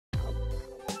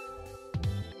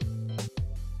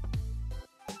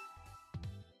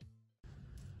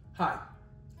Hi,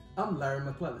 I'm Larry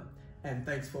McClelland, and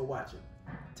thanks for watching.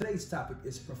 Today's topic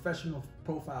is professional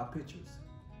profile pictures.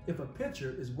 If a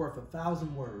picture is worth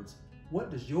 1,000 words,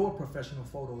 what does your professional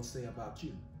photo say about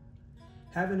you?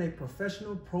 Having a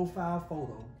professional profile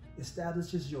photo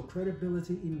establishes your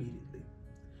credibility immediately.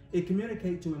 It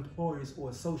communicates to employers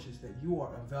or associates that you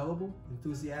are available,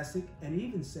 enthusiastic, and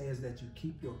even says that you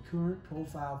keep your current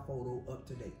profile photo up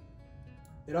to date.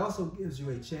 It also gives you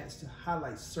a chance to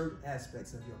highlight certain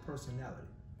aspects of your personality.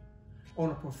 On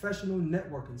a professional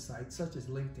networking site such as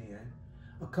LinkedIn,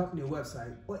 a company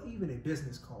website, or even a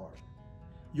business card,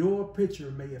 your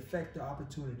picture may affect the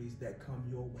opportunities that come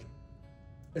your way,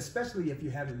 especially if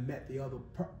you haven't met the other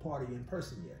party in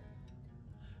person yet.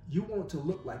 You want to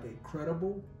look like a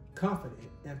credible,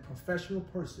 confident, and professional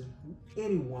person who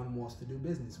anyone wants to do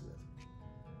business with.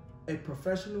 A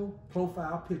professional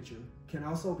profile picture can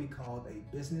also be called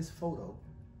a business photo,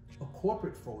 a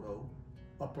corporate photo,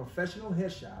 a professional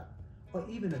headshot, or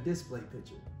even a display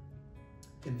picture.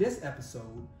 In this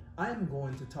episode, I am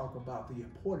going to talk about the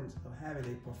importance of having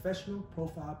a professional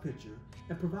profile picture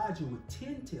and provide you with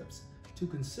 10 tips to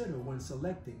consider when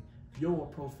selecting your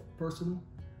personal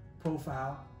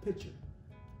profile picture.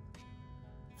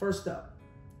 First up,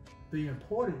 the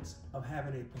importance of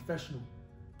having a professional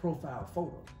profile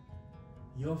photo.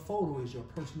 Your photo is your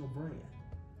personal brand.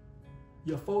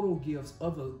 Your photo gives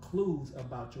other clues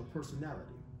about your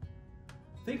personality.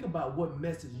 Think about what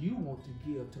message you want to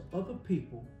give to other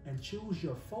people and choose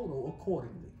your photo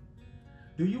accordingly.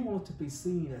 Do you want to be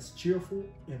seen as cheerful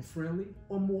and friendly,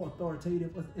 or more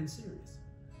authoritative and serious?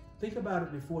 Think about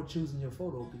it before choosing your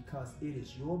photo, because it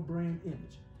is your brand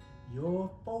image. Your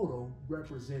photo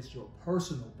represents your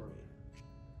personal brand.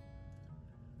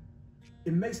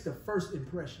 It makes the first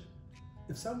impression.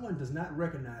 If someone does not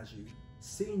recognize you,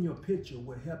 seeing your picture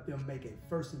will help them make a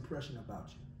first impression about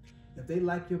you. If they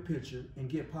like your picture and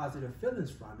get positive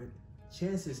feelings from it,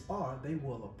 chances are they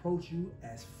will approach you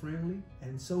as friendly,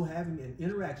 and so having an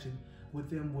interaction with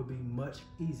them will be much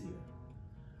easier.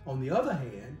 On the other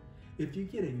hand, if you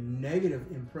get a negative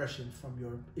impression from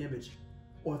your image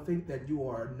or think that you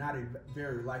are not a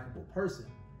very likable person,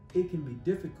 it can be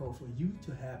difficult for you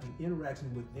to have an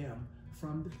interaction with them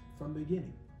from the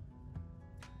beginning.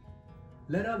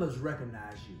 Let others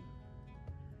recognize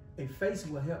you. A face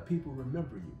will help people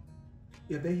remember you.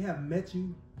 If they have met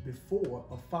you before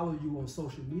or follow you on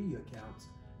social media accounts,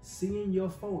 seeing your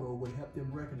photo will help them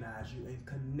recognize you and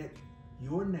connect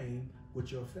your name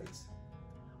with your face.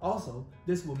 Also,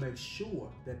 this will make sure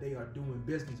that they are doing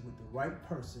business with the right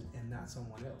person and not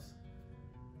someone else.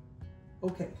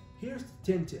 Okay, here's the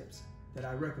 10 tips that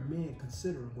I recommend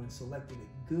considering when selecting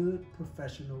a good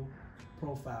professional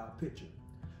profile picture.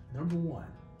 Number 1,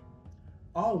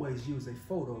 always use a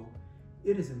photo.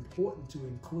 It is important to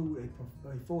include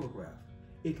a photograph.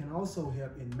 It can also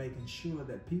help in making sure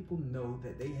that people know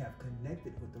that they have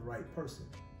connected with the right person.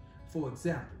 For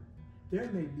example, there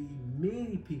may be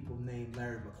many people named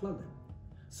Larry McClelland,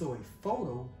 so a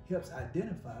photo helps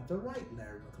identify the right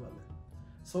Larry McClelland.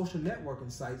 Social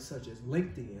networking sites such as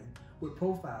LinkedIn with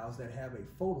profiles that have a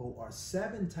photo are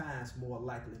 7 times more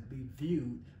likely to be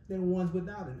viewed than ones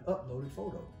without an uploaded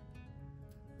photo.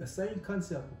 The same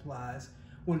concept applies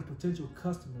when potential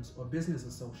customers or business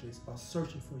associates are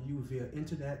searching for you via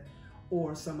internet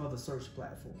or some other search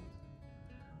platform.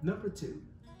 Number 2,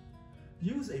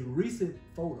 use a recent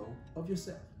photo of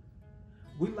yourself.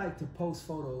 We like to post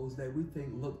photos that we think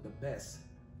look the best,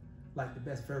 like the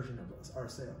best version of us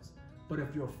ourselves. But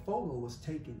if your photo was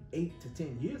taken 8 to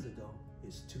 10 years ago,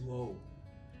 it's too old.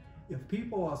 If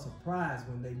people are surprised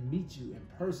when they meet you in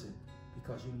person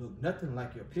because you look nothing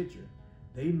like your picture,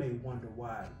 they may wonder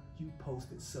why you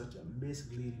posted such a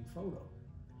misleading photo.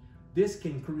 This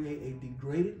can create a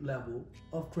degraded level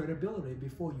of credibility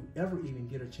before you ever even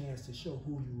get a chance to show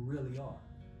who you really are.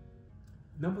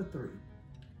 Number 3,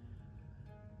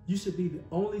 you should be the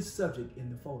only subject in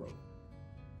the photo.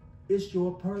 It's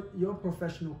your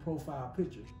professional profile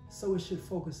picture, so it should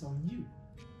focus on you.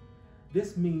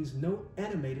 This means no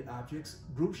animated objects,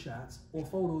 group shots, or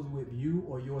photos with you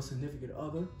or your significant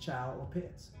other, child, or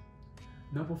pets.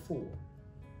 Number 4,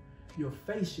 your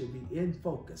face should be in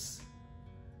focus.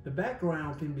 The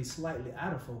background can be slightly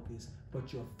out of focus,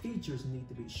 but your features need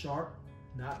to be sharp,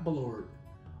 not blurred.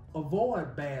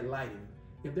 Avoid bad lighting.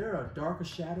 If there are darker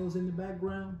shadows in the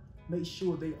background, make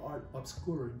sure they aren't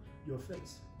obscuring your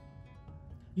face.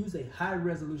 Use a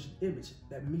high-resolution image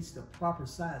that meets the proper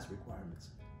size requirements.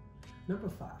 Number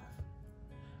 5,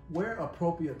 wear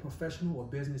appropriate professional or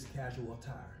business casual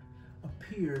attire.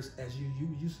 Appears as you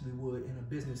usually would in a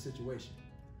business situation.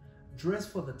 Dress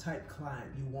for the type client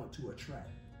you want to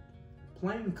attract.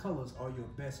 Plain colors are your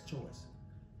best choice.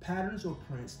 Patterns or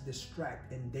prints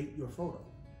distract and date your photo.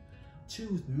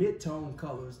 Choose mid-tone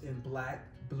colors in black,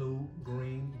 blue,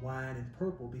 green, wine, and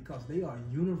purple because they are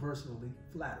universally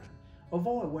flattering.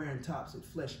 Avoid wearing tops with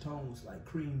flesh tones like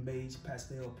cream, beige,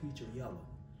 pastel, peach, or yellow,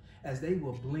 as they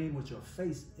will blend with your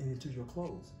face and into your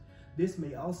clothes. This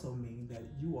may also mean that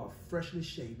you are freshly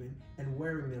shaven and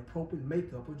wearing the appropriate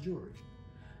makeup or jewelry.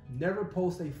 Never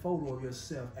post a photo of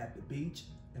yourself at the beach,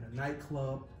 in a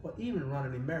nightclub, or even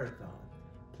running a marathon.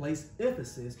 Place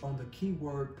emphasis on the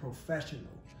keyword professional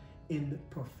in the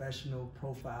professional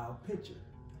profile picture.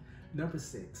 Number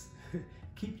 6,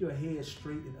 keep your head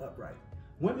straight and upright.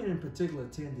 Women in particular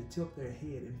tend to tilt their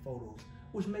head in photos,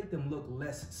 which make them look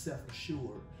less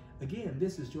self-assured. Again,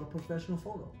 this is your professional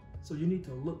photo, so you need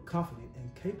to look confident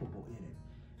and capable in it.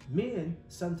 Men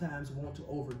sometimes want to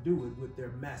overdo it with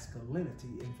their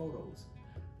masculinity in photos.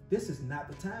 This is not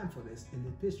the time for this in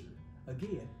the picture.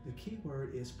 Again, the key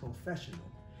word is professional.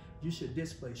 You should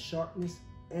display sharpness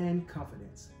and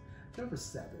confidence. Number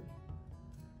 7,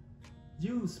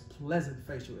 use pleasant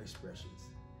facial expressions.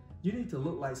 You need to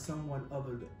look like someone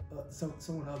other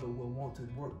will want to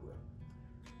work with.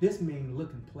 This means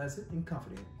looking pleasant and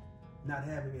confident, not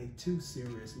having a too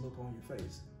serious look on your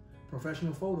face.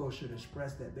 Professional photos should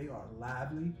express that they are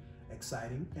lively,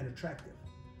 exciting, and attractive,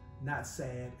 not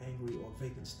sad, angry, or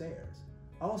vacant stares.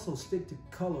 Also, stick to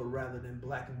color rather than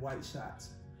black and white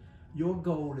shots. Your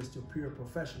goal is to appear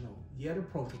professional yet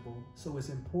approachable, so it's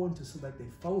important to select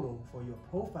a photo for your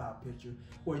profile picture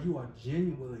where you are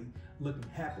genuinely looking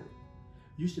happy.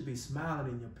 You should be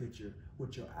smiling in your picture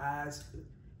with your eyes,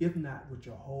 if not with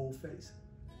your whole face.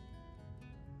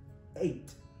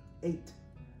 8.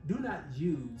 Do not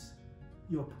use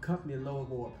your company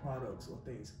logo or products or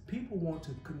things. People want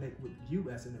to connect with you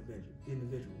as an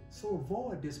individual, so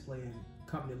avoid displaying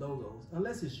company logos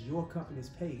unless it's your company's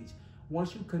page.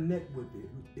 Once you connect with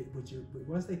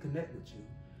once they connect with you,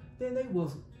 then they will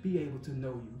be able to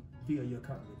know you via your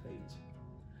company page.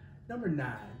 Number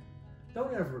 9,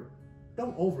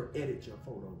 don't over edit your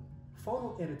photo.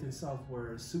 Photo editing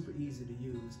software is super easy to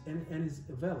use and is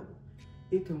available.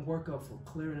 It can work up for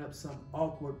clearing up some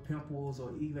awkward pimples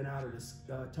or even out of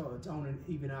the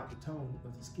tone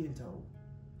of the skin tone.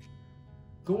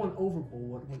 Going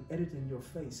overboard when editing your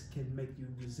face can make you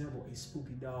resemble a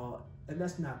spooky doll, and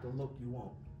that's not the look you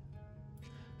want.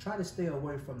 Try to stay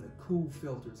away from the cool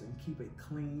filters and keep a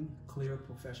clean, clear,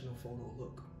 professional photo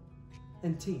look.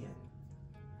 And 10,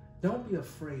 don't be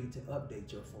afraid to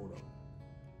update your photo.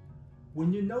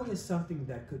 When you notice something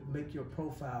that could make your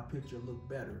profile picture look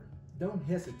better, don't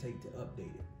hesitate to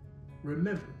update it.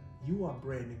 Remember, you are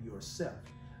branding yourself.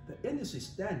 The industry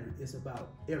standard is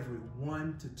about every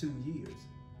 1 to 2 years.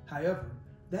 However,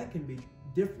 that can be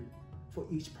different for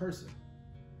each person.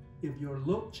 If your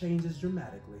look changes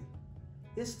dramatically,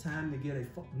 it's time to get a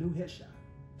new headshot.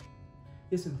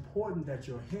 It's important that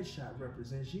your headshot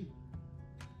represents you.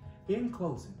 In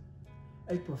closing,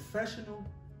 a professional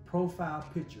profile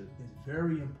picture is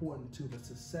very important to the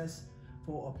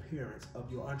successful appearance of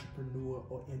your entrepreneur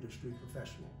or industry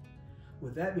professional.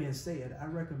 With that being said, I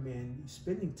recommend you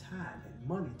spending time and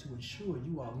money to ensure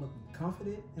you are looking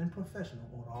confident and professional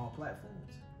on all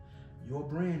platforms. Your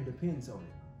brand depends on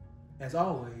it. As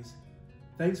always,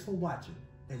 thanks for watching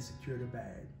and secure the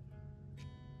bag.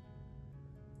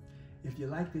 If you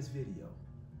like this video,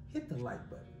 hit the like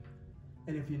button.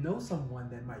 And if you know someone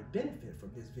that might benefit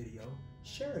from this video,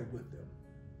 share it with them.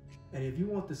 And if you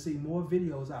want to see more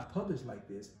videos I publish like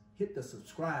this, hit the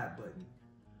subscribe button.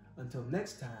 Until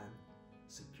next time,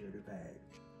 secure the bag.